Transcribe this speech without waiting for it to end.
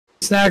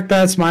snack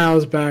that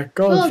smiles back.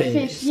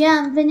 Goldfish.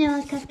 Yum,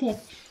 vanilla cupcake.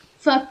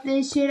 Fuck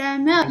this shit,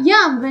 I'm out.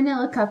 Yum,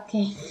 vanilla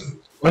cupcake.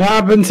 What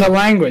happened to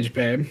language,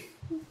 babe?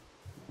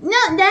 No,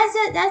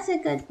 that's a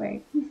good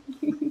word.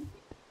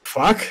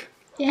 Fuck?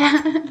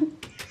 Yeah.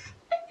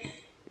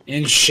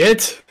 And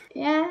shit?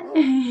 Yeah.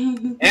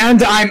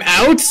 And I'm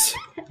out?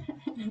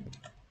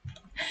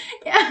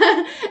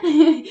 Yeah.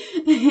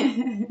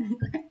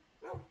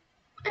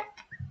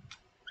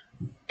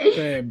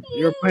 Babe,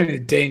 you're playing a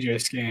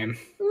dangerous game.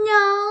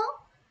 No.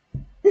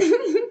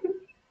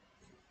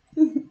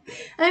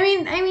 I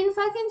mean,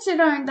 fucking shit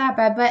aren't that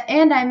bad, but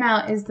and I'm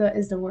out is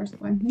the worst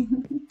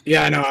one.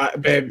 Yeah, I know,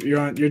 babe.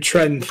 You're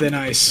treading thin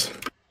ice.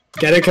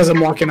 Get it? Because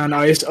I'm walking on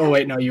ice. Oh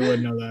wait, no, you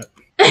wouldn't know that.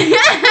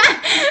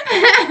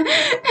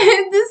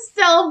 The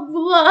self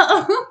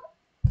blow.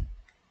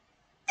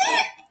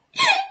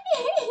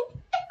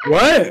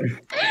 What?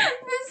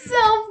 The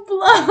self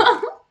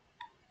blow.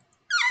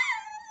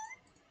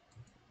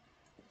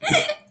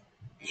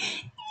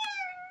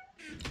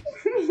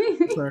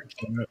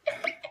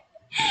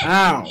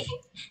 Ow.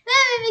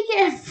 Be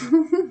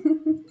careful.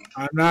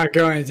 I'm not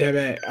going to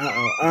be.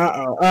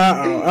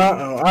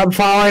 Uh-oh. I'm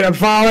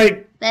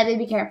falling. Baby,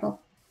 be careful.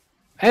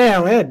 Hey, I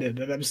landed,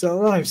 and I'm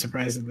still alive,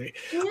 surprisingly.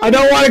 Yeah. I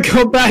don't want to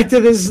go back to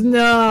the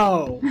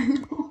snow.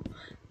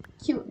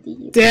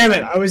 Cutie. Damn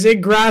it, I was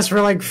in grass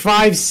for like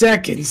 5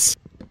 seconds.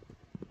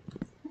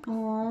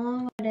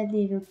 Oh, what a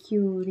little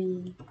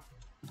cutie.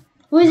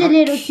 Who's a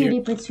little cutie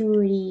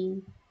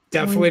patootie?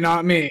 Definitely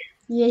not me.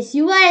 Yes,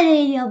 you are,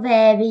 little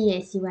baby.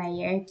 Yes, you are.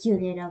 You're a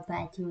cute little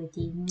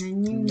patootie.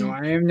 No,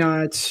 I am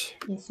not.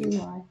 Yes,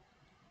 you are.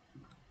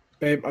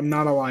 Babe, I'm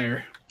not a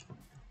liar.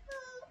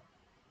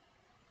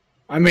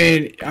 I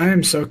mean, I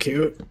am so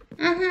cute.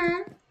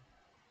 Uh-huh.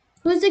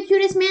 Who's the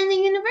cutest man in the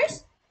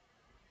universe?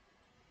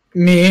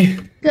 Me.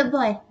 Good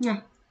boy.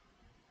 Yeah.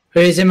 Who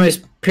is the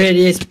most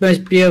prettiest,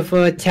 most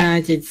beautiful,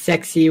 talented,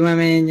 sexy woman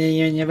in the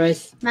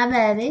universe? My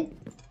baby.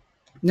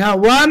 No,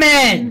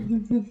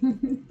 woman!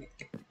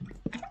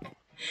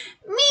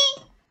 Me!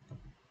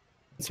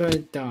 That's what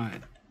I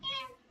thought.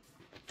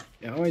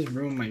 You always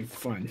ruin my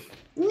fun.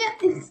 No.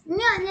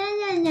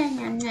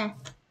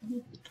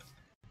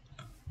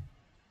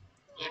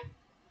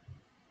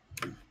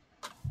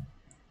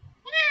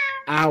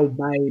 Ow,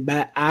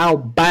 baby. Ow,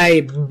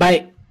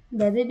 baby.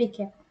 Baby, be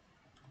careful.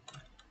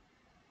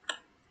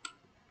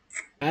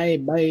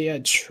 Baby, a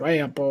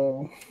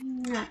triple.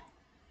 No.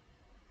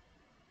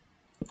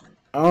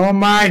 Oh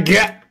my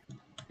god.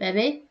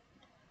 Baby,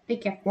 be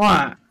careful.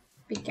 What?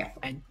 Be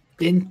careful. I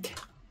didn't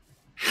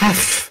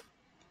have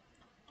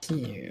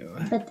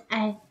to. But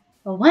I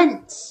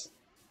want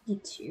you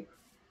to.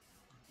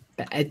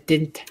 But I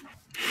didn't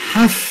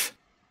have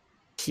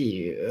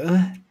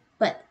to.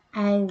 But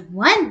I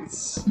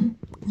want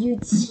you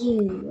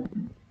to.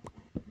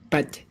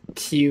 But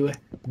too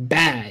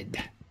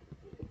bad.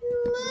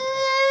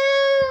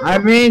 I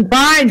mean,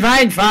 fine.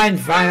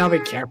 I'll be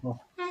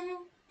careful.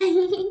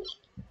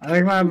 I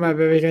like my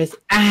baby goes,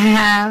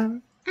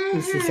 ow.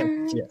 This is so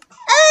cute.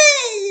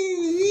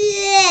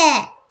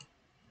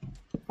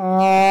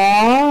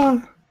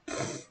 Aww.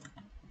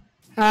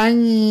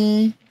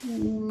 Honey.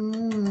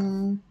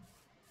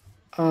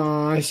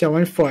 Aw,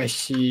 someone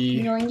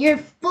fussy. No, you're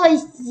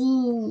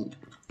fussy.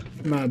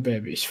 My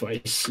baby's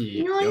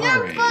fussy. No,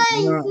 you're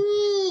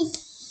fussy.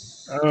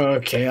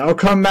 Okay, I'll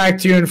come back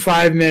to you in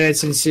 5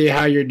 minutes and see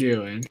how you're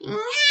doing.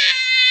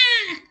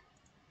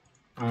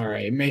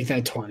 Alright, make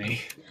that 20.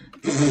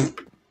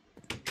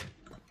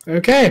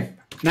 Okay,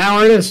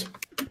 now it is.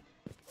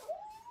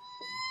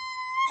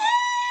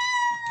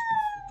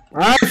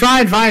 Alright,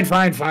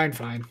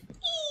 fine.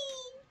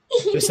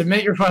 Just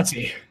admit you're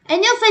fussy. I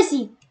know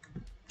fussy.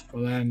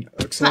 Well then,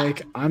 looks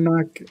like I'm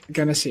not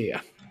gonna see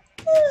ya.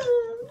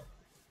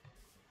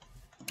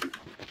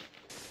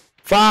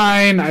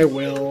 Fine, I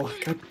will.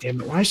 God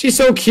damn it, why is she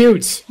so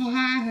cute?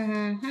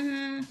 I'm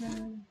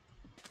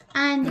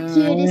the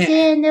cutest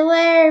in the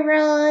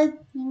world.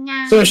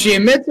 So she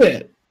admits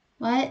it.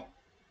 What?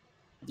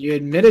 You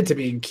admitted to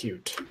being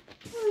cute.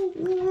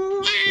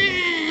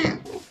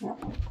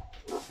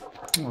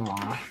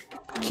 Aw,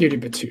 cutie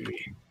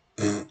patootie.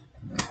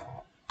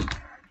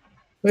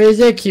 Where's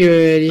the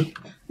cutie?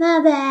 My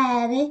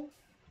baby.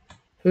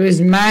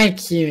 Who's my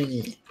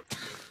cutie?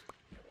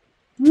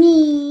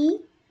 Me.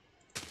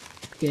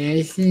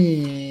 There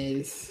she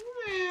is.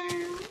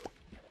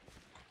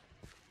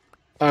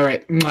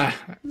 Alright. I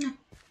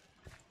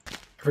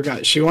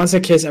forgot. She wants a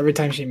kiss every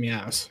time she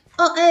meows.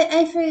 Oh,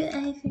 I forgot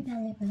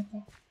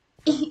about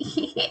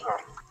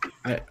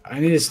that. I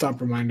need to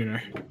stop reminding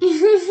her.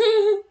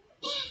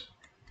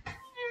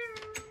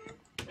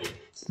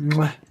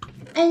 I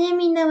didn't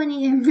mean that one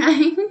either.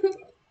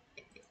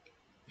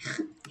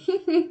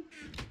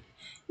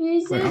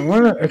 You're so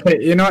okay,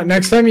 you know what?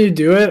 Next time you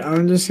do it,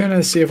 I'm just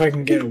gonna see if I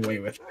can get away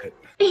with it.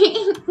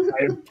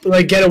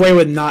 Like, get away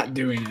with not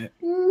doing it.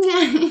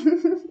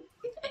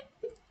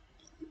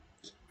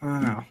 I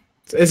don't know.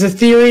 It's a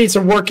theory. It's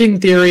a working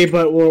theory,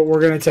 but we're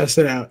gonna test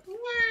it out.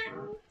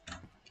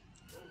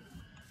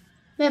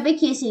 Baby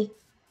kissy.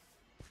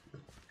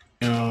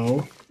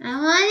 No. I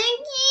want a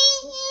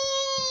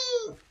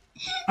kissy.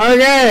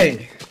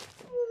 Okay.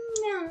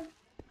 No.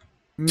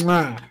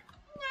 Mwah.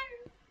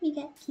 We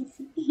got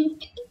kissy.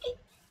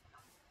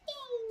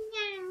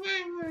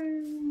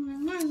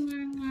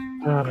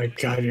 Oh my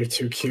god, you're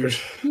too cute.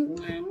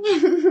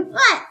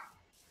 What?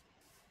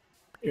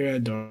 You're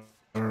adorable.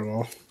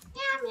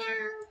 Meow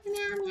meow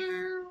meow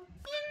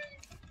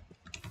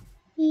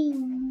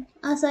meow.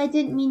 Also, I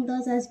didn't mean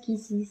those as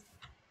kisses.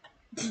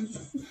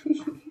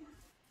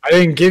 I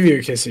didn't give you a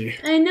kissy.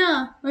 I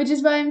know, which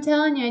is why I'm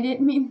telling you I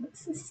didn't mean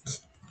those as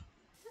kisses.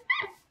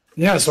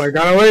 Yeah, so I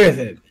got away with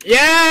it.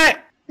 Yeah!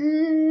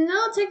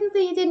 No,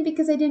 technically you didn't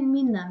because I didn't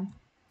mean them.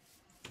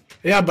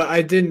 Yeah, but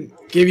I didn't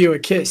give you a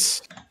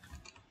kiss.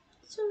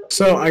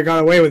 So I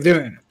got away with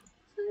doing it.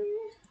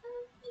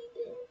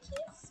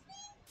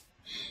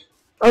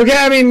 Okay,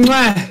 I mean,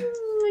 mwah.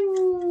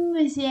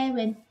 I see I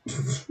win.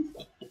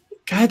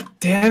 God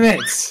damn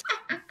it.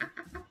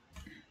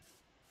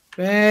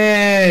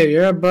 Babe,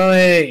 you're a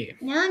bully.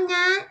 No, I'm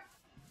not.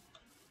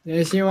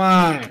 Yes, you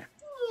are.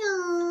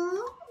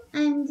 No,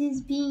 I'm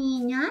just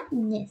being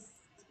honest.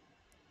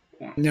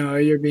 No,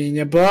 you're being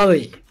a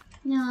bully.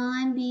 No,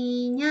 I'm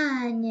being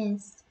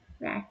honest.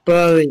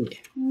 Bully.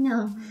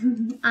 No,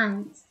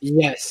 honest.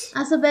 Yes.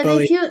 Also, babe,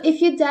 bully.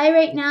 if you die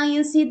right now,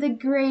 you'll see the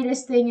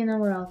greatest thing in the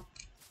world.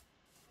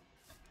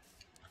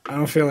 I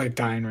don't feel like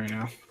dying right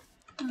now.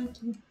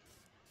 Okay.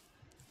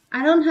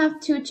 I don't have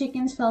 2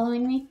 chickens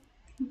following me.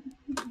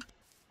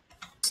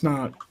 It's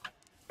not.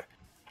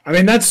 I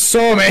mean, that's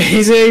so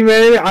amazing,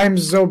 baby. I'm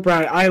so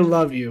proud. I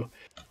love you.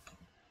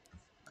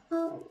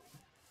 Oh.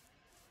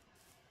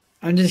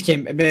 I'm just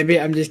kidding, baby.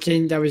 I'm just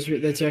kidding.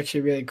 That's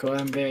actually really cool.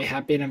 I'm very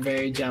happy and I'm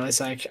very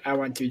jealous. I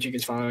want 2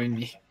 chickens following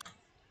me.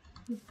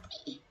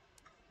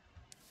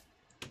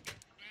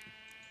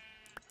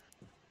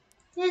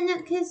 Yeah,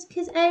 no, cause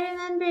I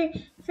remember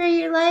for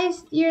your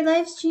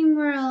live stream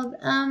world,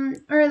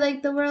 or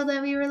like the world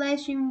that we were live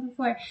streaming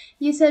before,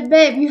 you said,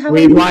 babe, you have.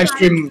 We live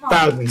stream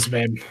thousands,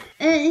 babe.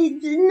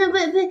 No,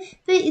 but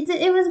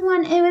it was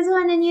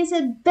one, and you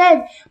said,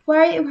 babe,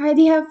 why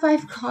do you have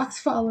 5 cocks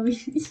following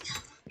me?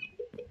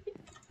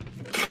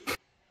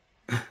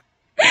 Oh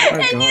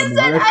And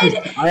God, you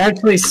said I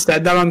actually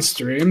said that on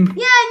stream. Yeah, and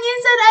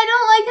you said I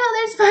don't like how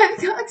there's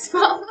 5 cocks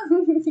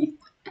following me.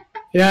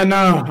 Yeah,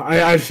 no,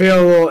 I feel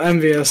a little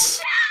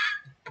envious.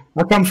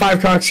 How come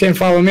 5 cocks can't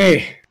follow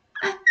me?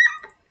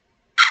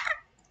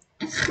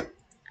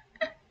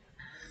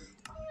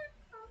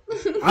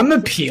 I'm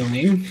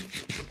appealing.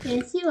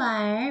 Yes, you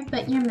are,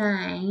 but you're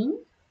mine.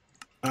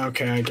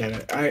 Okay, I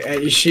get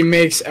it. She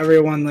makes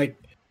everyone like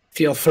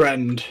feel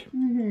threatened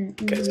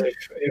because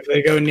if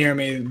they go near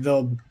me,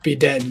 they'll be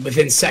dead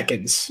within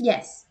seconds.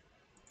 Yes,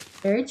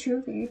 very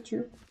true. Very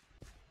true.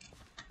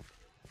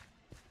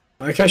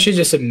 I like how she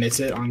just admits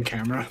it on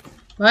camera.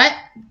 What?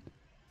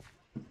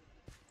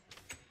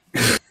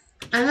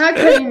 I'm not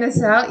cutting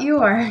this out. You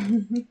are.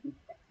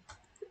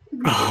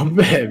 Oh,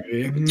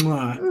 baby.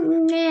 Mwah.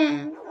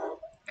 Yeah.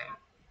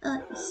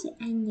 Oh shit!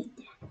 I need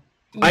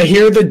that. I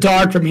hear the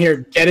dog from here.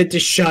 Get it to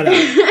shut up.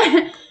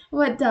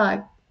 What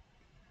dog?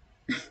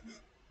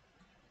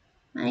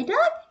 My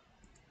dog?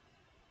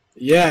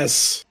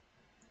 Yes.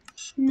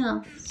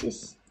 No, it's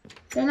just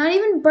they're not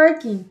even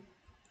barking.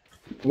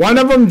 One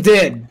of them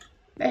did.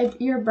 Babe,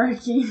 you're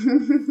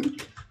barking.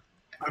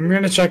 I'm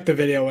gonna check the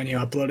video when you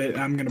upload it,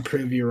 and I'm gonna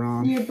prove you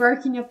wrong. You're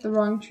barking up the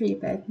wrong tree,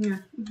 babe. Yeah.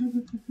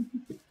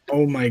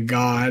 Oh my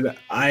God.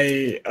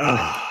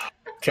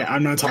 Okay,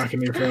 I'm not talking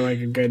to you for like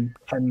a good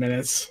 10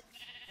 minutes.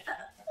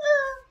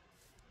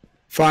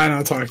 Fine,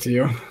 I'll talk to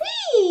you.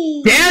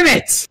 Whee! Damn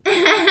it!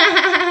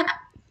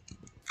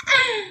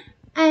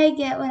 I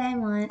get what I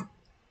want.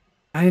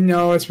 I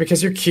know, it's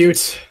because you're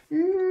cute.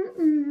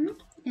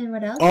 And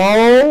what else?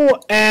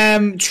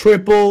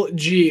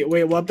 OMGGG.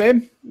 Wait, what,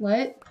 babe?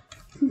 What?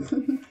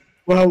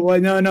 Well,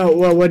 no.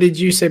 Well, what did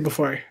you say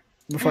before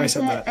I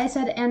said that? I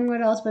said, and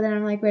what else? But then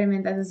I'm like, wait a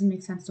minute, that doesn't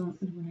make sense. Don't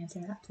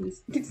answer that,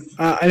 please.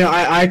 I know.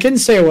 I can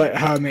say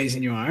how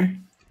amazing you are. No,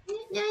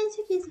 it's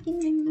okay.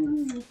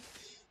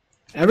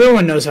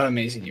 Everyone knows how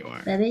amazing you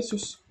are. Baby,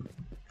 shush.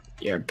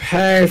 You're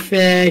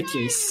perfect.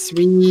 You're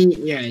sweet.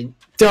 You're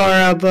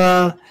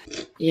adorable.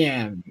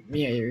 Yeah,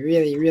 you're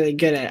really, really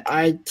good at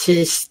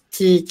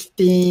artistic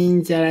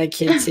things that I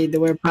can't say the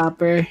word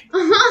proper.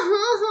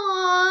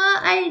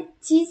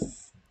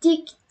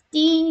 Artistic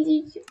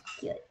things.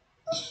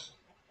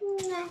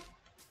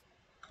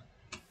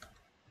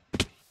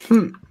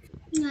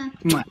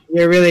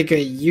 You're a really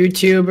good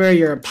YouTuber.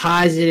 You're a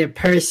positive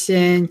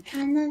person.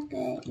 I'm not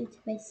good at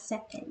YouTube. I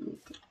suck at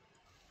YouTube.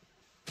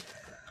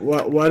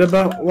 What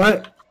about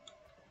what?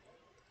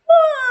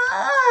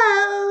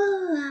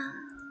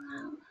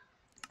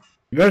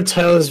 You better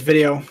title this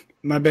video,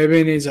 "My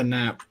baby needs a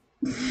nap."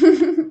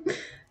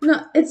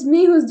 No, it's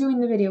me who's doing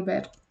the video,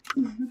 babe.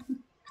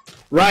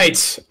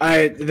 Right.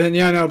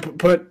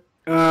 Put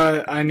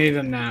I need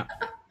a nap.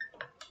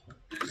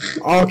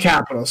 All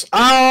capitals.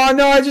 Oh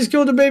no, I just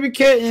killed a baby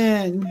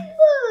kitten.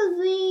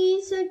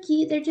 Oh, so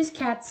cute. They're just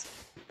cats.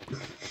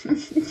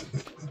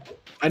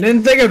 I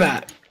didn't think of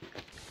that.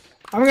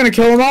 I'm gonna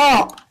kill them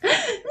all. No.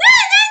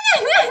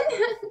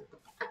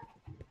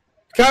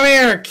 Come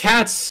here,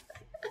 cats.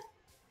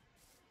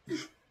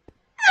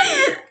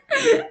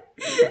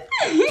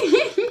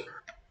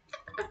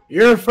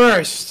 You're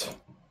first.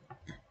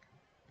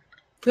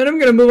 Then I'm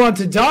gonna move on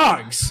to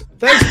dogs.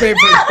 Thanks, babe,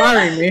 for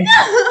inspiring me.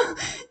 No.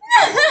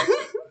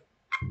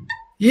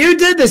 You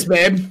did this,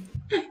 babe.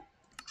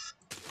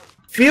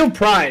 Feel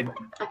pride.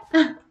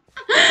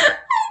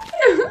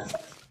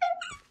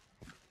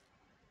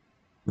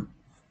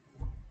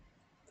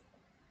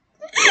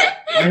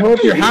 I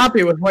hope you're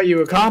happy with what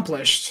you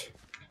accomplished.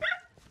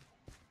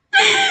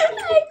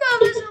 I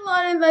accomplished a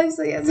lot in life,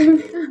 so yes, I'm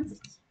happy.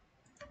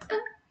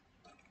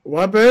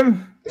 What, babe?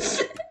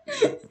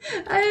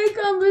 I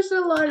accomplished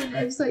a lot in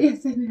life, so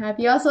yes, I'm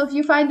happy. Also, if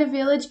you find a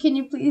village, can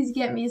you please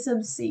get me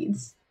some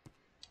seeds?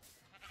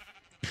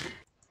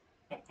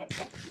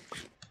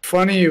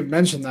 Funny you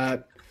mentioned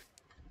that.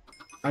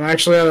 I'm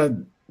actually at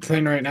a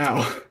thing right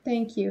now.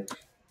 Thank you.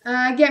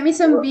 Get me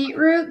some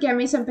beetroot, get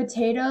me some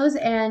potatoes,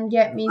 and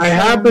get me some... I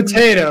have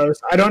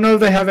potatoes. I don't know if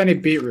they have any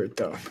beetroot,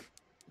 though.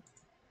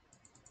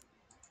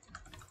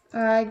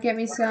 Get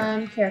me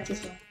some carrots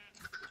as well.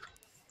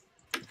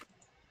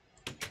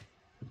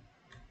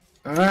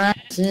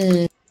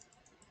 Alright.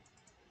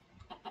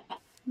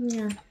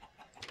 Yeah.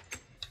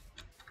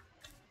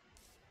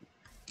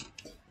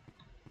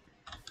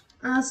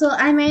 Also,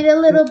 I made a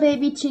little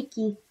baby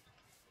chickie.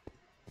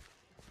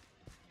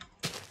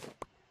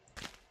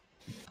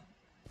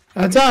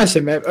 That's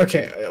awesome, babe.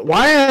 Okay,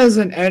 why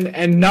hasn't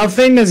and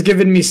nothing has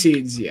given me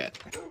seeds yet?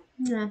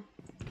 Yeah.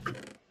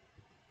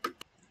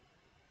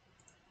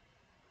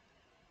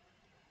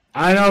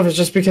 I don't know if it's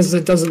just because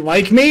it doesn't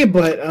like me,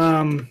 but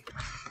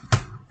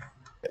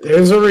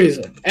there's a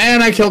reason.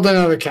 And I killed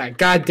another cat.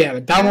 God damn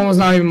it. That one was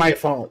not even my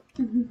fault.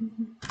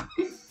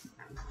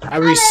 I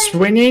was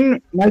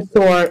swinging my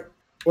sword.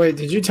 Wait,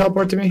 did you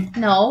teleport to me?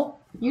 No,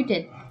 you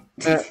did.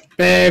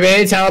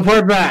 Baby,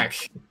 teleport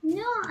back.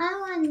 No, I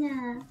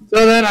wanna.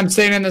 So then I'm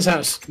staying in this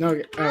house. No,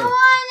 I wanna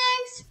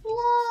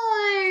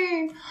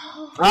explore.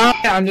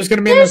 Yeah, I'm just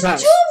gonna be in this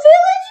house. There's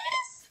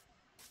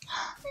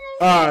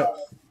 2 villages.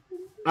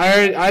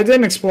 I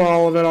didn't explore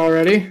all of it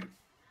already.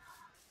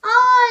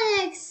 I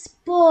wanna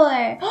explore.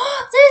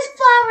 There's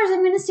flowers.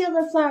 I'm gonna steal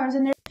their flowers,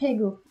 and there's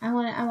Pegu. I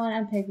want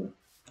a Pegu.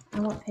 I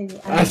want Pegu.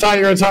 I thought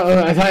you were talking.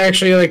 I thought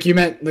actually like you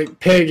meant like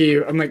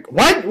piggy. I'm like,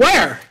 what?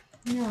 Where?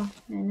 No.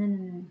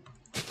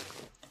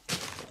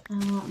 I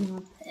want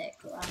more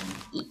Pegu. I want to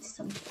eat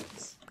some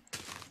things.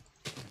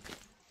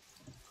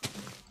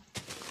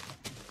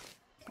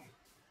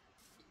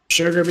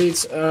 Sugar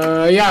beets.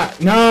 Yeah.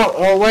 No.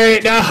 Oh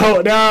wait.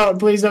 No.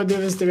 Please don't do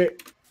this to me.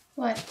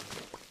 What?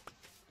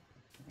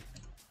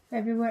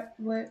 Baby, what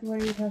are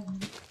you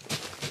talking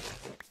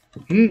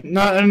about?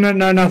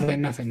 No.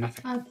 Nothing.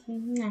 Okay.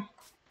 Nah.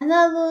 I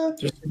love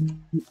it.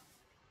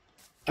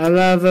 I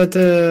love it.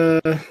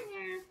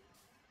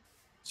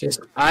 Just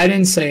I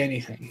didn't say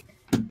anything.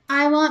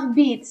 I want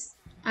beets.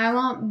 I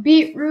want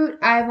beetroot.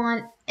 I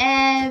want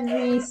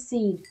every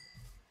seed.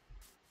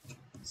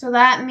 So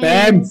that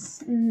means...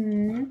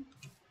 Babe,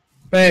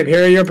 Babe,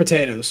 here are your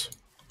potatoes.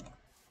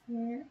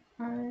 Where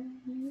are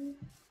you?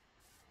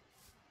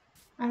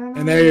 I don't know.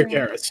 And there are your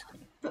carrots.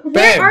 Where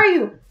Babe, are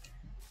you?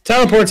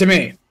 Teleport to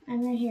me.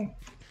 I'm right here.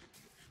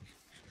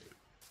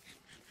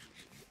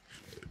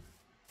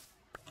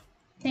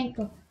 Thank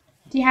you.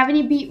 Do you have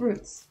any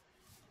beetroots?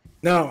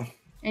 No.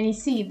 Any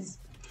seeds?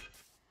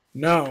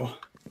 No.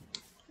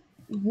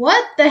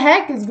 What the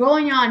heck is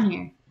going on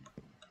here?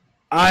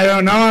 I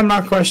don't know. I'm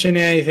not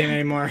questioning anything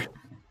anymore.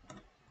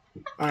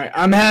 Alright,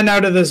 I'm heading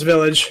out of this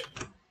village.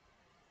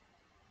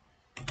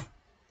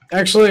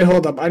 Actually,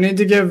 hold up. I need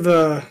to give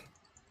the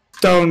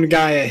stone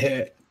guy a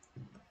hit.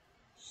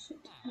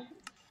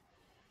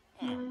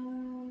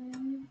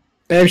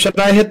 Babe, should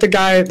I hit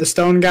the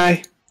stone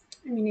guy?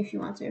 I mean, if you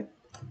want to.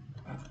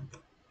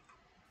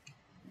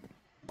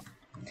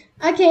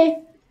 Okay.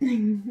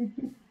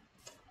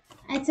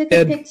 I took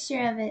a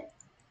picture of it.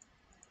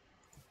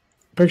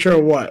 Picture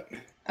of what?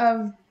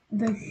 Of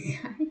the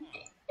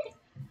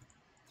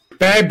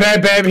guy.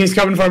 Babe, he's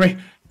coming for me.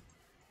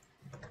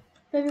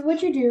 Baby,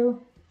 what'd you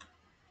do?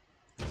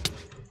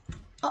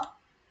 Oh.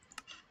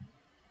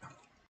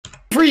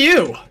 For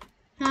you.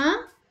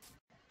 Huh?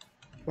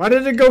 Why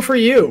did it go for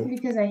you?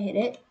 Because I hit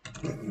it.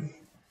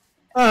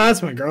 Oh,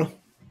 that's my girl.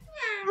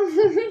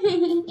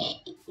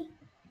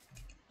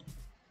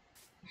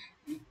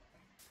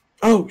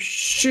 Oh,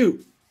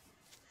 shoot.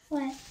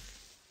 What?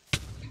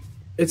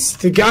 It's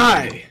the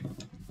guy.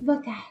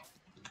 What guy?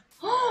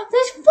 Oh,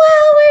 there's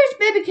flowers!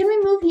 Baby, can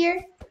we move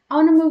here? I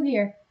want to move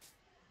here.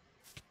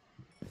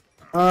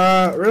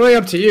 Really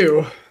up to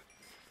you.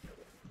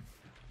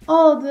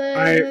 Oh,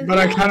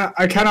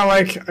 I kind of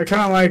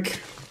like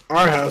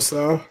our house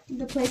though.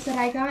 The place that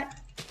I got?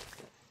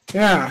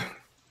 Yeah.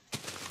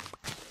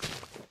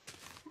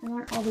 I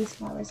want all these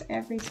flowers,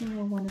 every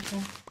single one of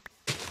them.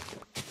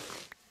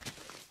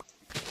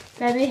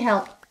 Baby,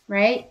 help,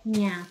 right?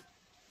 Yeah.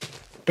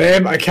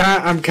 Babe,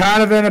 I'm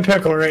kind of in a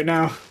pickle right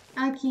now.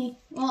 Okay.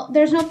 Well,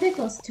 there's no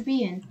pickles to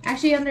be in.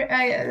 Actually,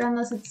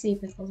 unless it's sea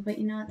pickles, but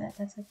you know what? That's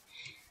okay.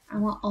 I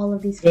want all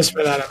of these. Just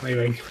for that, I'm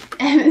leaving.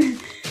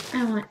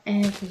 I want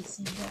every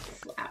single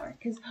flower,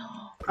 cause.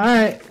 All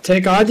right,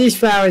 take all these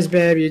flowers,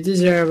 babe. You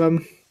deserve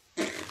them.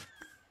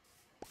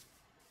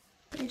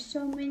 There's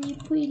so many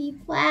pretty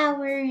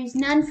flowers.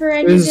 None for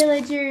any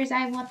villagers.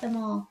 I want them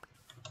all.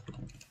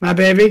 My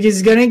baby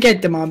is gonna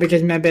get them all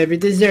because my baby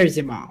deserves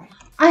them all.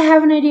 I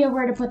have an idea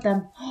where to put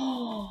them.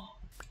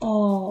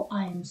 Oh,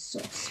 I am so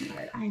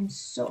smart. I am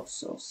so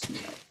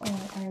smart.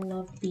 Oh, I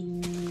love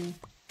being me.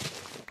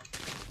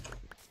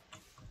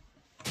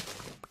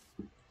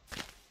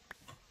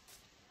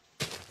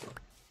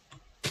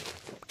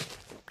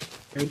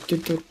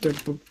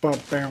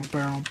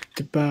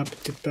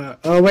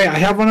 Oh wait, I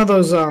have one of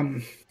those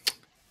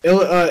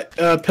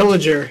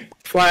pillager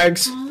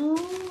flags.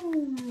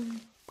 Oh,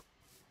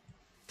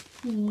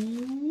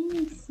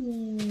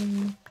 fancy.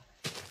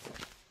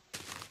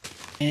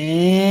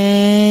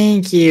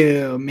 Thank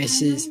you,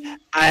 Mrs.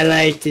 I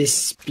like to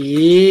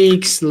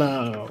speak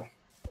slow.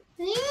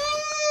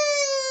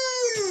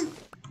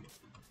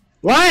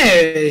 Why?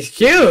 It's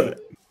cute.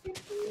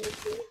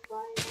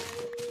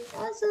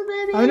 Also,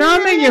 baby, I'm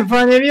not making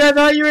fun of you. I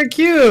thought you were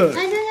cute. I don't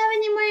have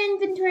any more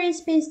inventory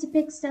space to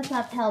pick stuff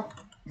up. Help.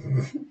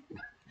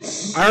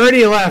 I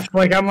already left.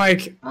 Like, I'm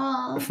like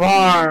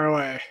far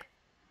away.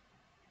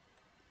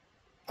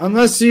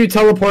 Unless you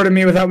teleported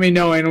me without me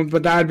knowing,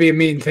 but that'd be a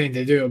mean thing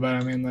to do. But I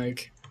mean,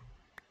 like.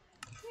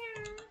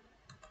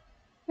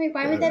 Wait,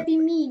 why would that be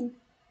mean?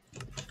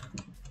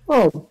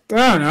 Oh,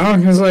 I don't know.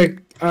 Because,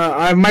 like,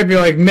 I might be,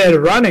 like,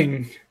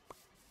 mid-running.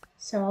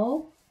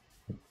 So?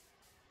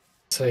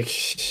 It's like,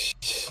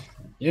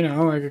 you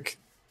know, like.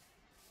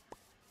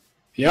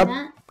 Yep.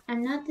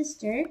 I'm not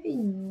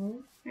disturbing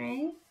you,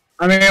 right?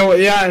 I mean, well,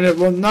 yeah,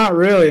 well, not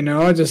really,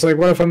 no. Just, like,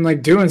 what if I'm,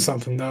 like, doing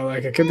something, though?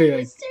 Like, it could be,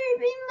 like.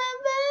 Disturbing my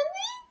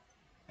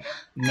baby?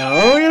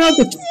 No, you're not.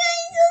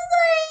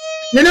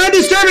 You're not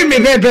disturbing me,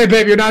 babe.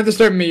 You're not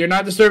disturbing me. You're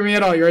not disturbing me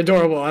at all. You're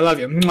adorable. I love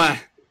you. Mwah.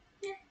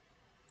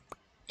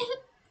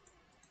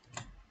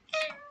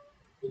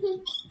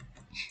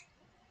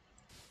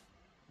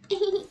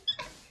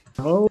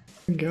 Oh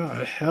my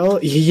God! Hell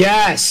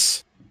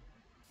yes!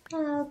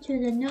 Hell to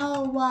the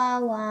no!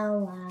 Wow! Wow!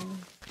 Wow!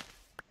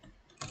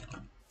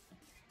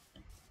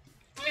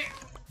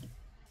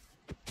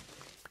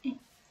 What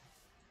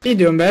are you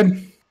doing,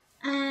 babe?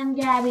 I'm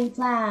grabbing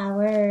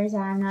flowers.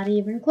 I'm not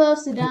even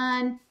close to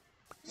done.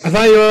 I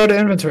thought you were out of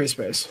inventory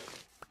space.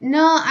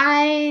 No.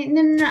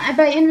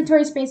 By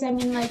inventory space, I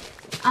mean like,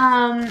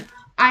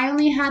 I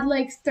only had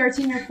like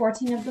 13 or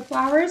 14 of the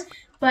flowers,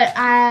 but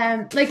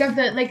of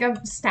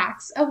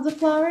stacks of the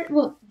flowers.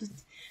 Well,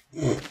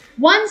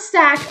 one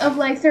stack of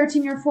like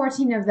 13 or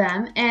 14 of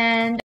them,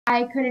 and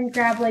I couldn't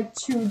grab like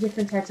 2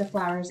 different types of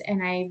flowers,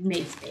 and I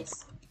made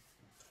space.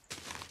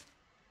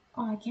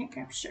 Oh, I can't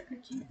grab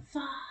sugarcane.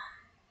 Fuck.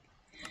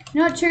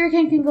 No,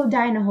 sugarcane can go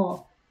die in a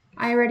hole.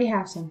 I already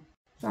have some,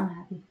 so I'm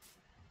happy.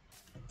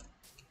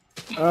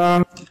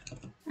 No.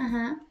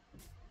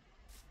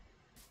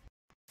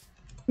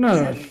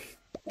 I'm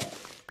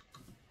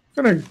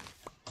gonna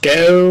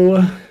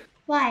go.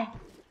 Why?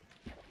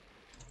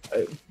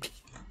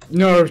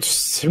 No,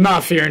 just, I'm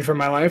not fearing for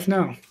my life,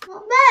 no.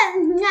 Well,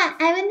 no,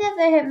 I would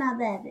never hurt my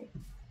baby.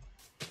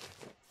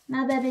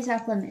 My baby's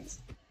off limits.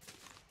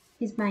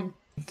 He's mine.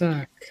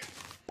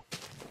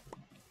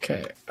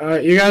 Okay,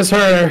 you guys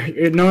heard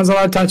her. No one's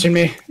allowed touching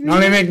me.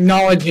 Not even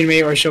acknowledging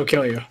me or she'll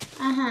kill you.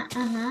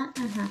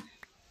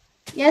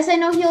 Yes, I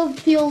know he'll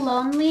feel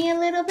lonely a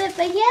little bit,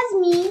 but he has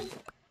me.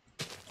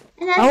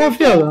 And that's I won't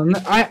feel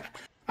lonely.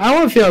 I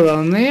won't feel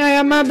lonely. I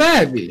have my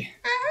baby.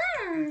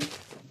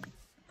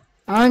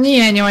 I don't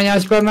need anyone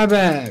else but my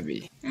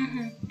baby.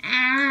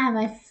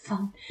 My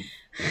phone.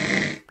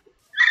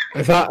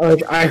 I thought,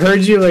 like, I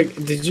heard you, like,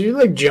 did you,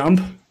 like,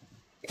 jump?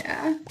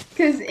 Yeah,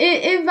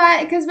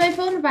 because my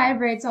phone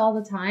vibrates all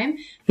the time.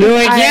 You're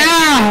like,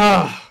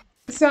 yeah!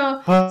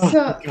 So,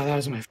 God, that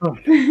was my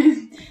phone.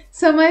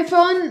 So my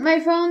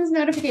phone's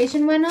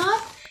notification went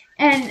off,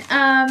 and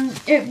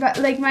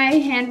like my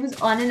hand was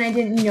on and I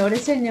didn't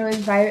notice it, and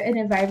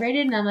it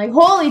vibrated, and I'm like,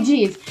 holy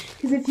jeez,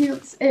 because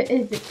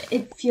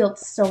it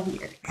feels so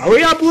weird. Are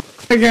we uploading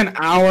like an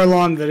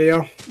hour-long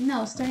video?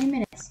 No, it's 30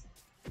 minutes.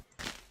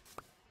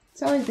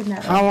 It's always been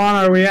that way. How long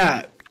are we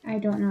at? I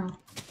don't know.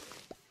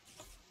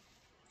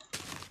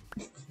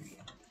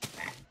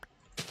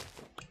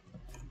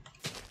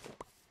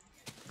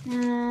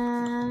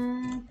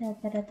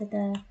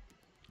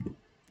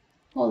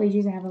 Holy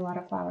jeez, I have a lot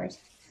of flowers.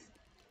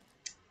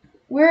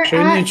 We're at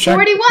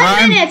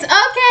 41 minutes.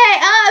 Okay,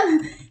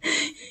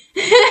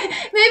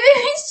 maybe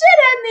we should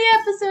end the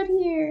episode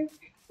here.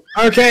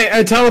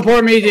 Okay,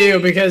 teleport me to you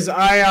because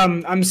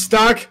I'm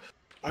stuck.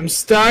 I'm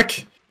stuck.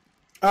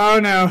 Oh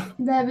no.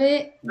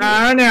 Baby.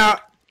 Oh no.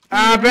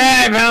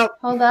 Babe, help.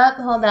 Hold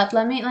up.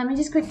 Let me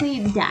just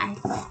quickly die.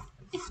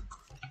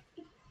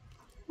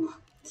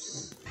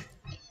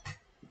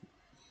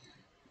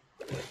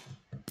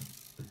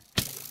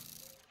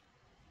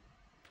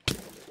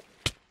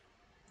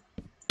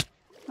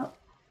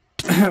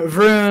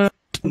 Vroom.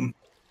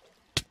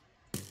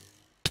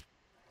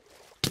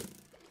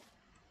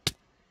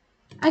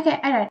 Okay,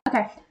 alright,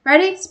 okay.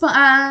 Ready?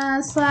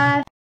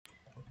 Slash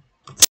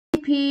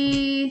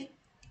TP.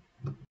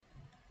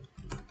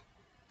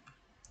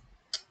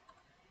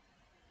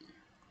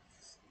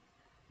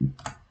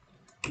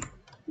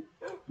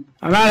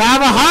 I might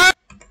have a heart.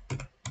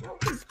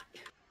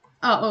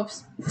 Oh,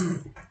 oops.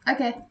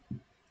 Okay.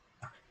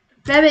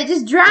 Baby,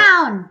 just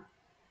drown!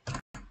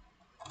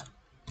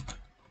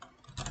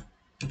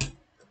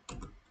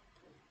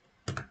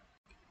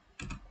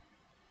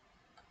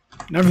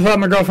 Never thought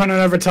my girlfriend would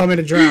ever tell me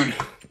to drown.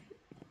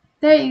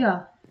 There you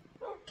go.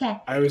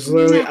 Okay. I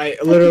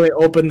literally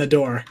opened the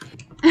door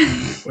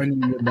when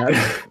you did that.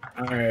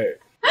 Alright.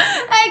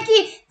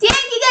 Okay,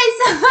 thank you guys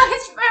so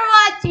much for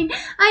watching.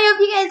 I hope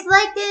you guys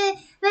liked it.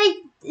 Like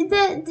the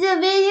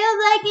video,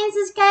 like and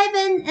subscribe,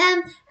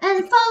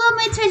 and follow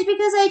my Twitch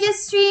because I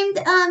just streamed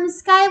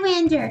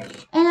Skylander,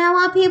 and I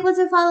want people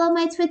to follow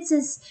my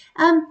Twitches.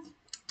 Thank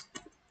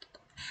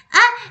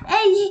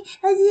you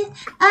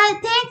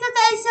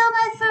guys so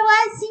much for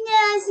watching, and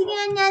I'll see you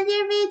in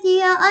another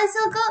video.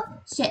 Also go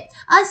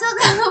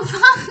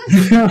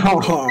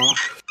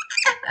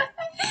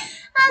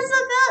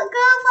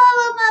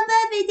follow my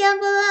baby down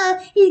below.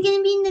 He's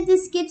gonna be in the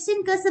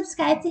description. Go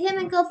subscribe to him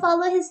and go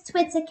follow his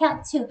Twitch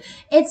account too.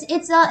 It's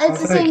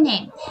the same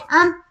name.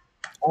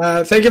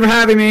 Thank you for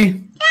having me.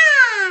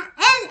 Yeah,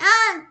 and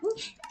I'll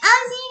see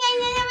you guys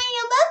in a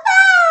video. Bye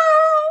bye.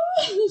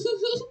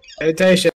 Meditation.